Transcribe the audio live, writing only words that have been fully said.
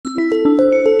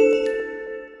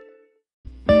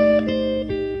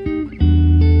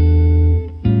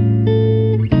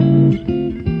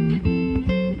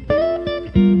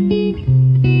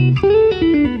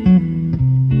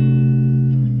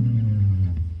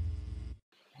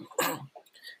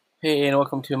Hey, and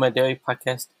welcome to my daily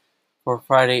podcast for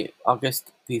Friday,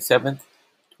 August the 7th,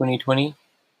 2020.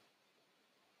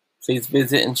 Please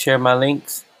visit and share my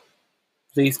links.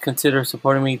 Please consider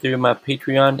supporting me through my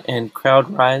Patreon and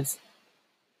CrowdRise.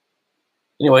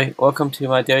 Anyway, welcome to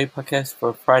my daily podcast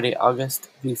for Friday,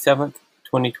 August the 7th,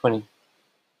 2020.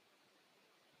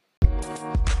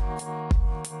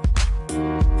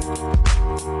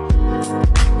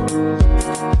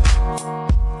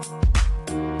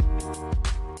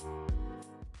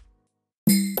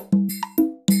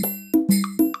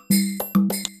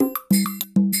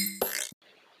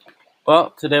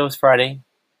 Well, today was Friday.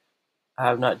 I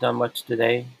have not done much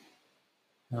today.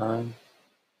 I've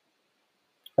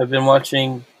been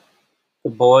watching The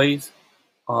Boys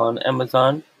on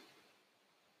Amazon.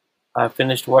 I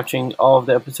finished watching all of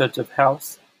the episodes of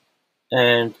House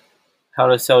and How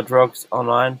to Sell Drugs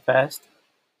Online Fast,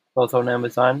 both on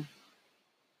Amazon.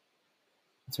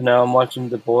 So now I'm watching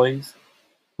The Boys.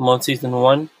 I'm on season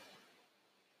 1.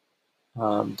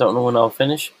 Don't know when I'll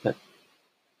finish, but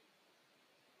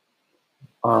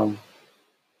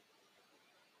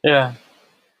yeah.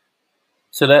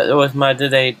 So that was my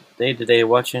day today,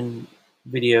 watching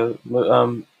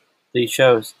these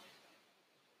shows.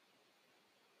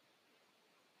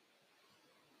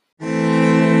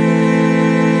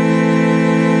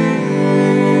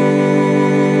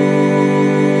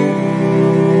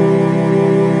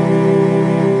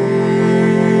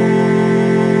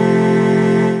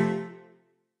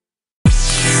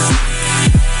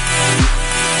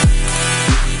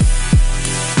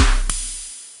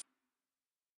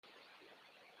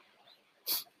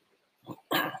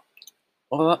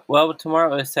 Well,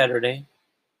 tomorrow is Saturday.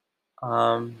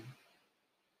 Um,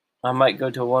 I might go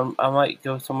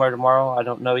somewhere tomorrow. I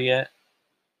don't know yet.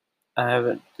 I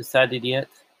haven't decided yet.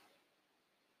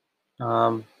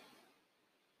 Um,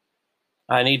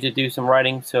 I need to do some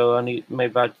writing, so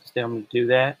maybe I'm gonna do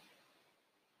that.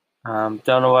 Don't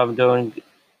know what I'm doing.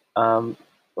 I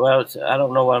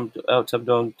don't know what else I'm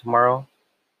doing tomorrow,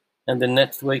 and then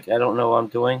next week I don't know what I'm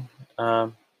doing.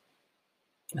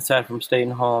 Aside from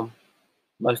staying home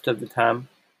most of the time,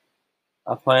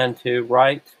 I plan to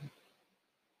write,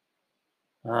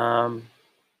 um,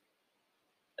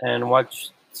 and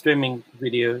watch streaming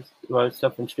videos, watch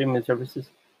stuff on streaming services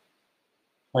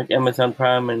like Amazon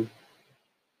Prime, and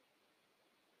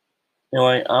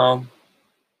anyway, I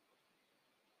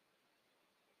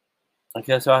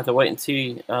guess I'll have to wait and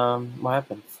see what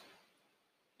happens.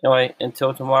 Anyway,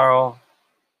 until tomorrow,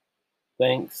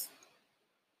 thanks,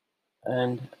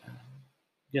 and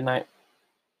good night.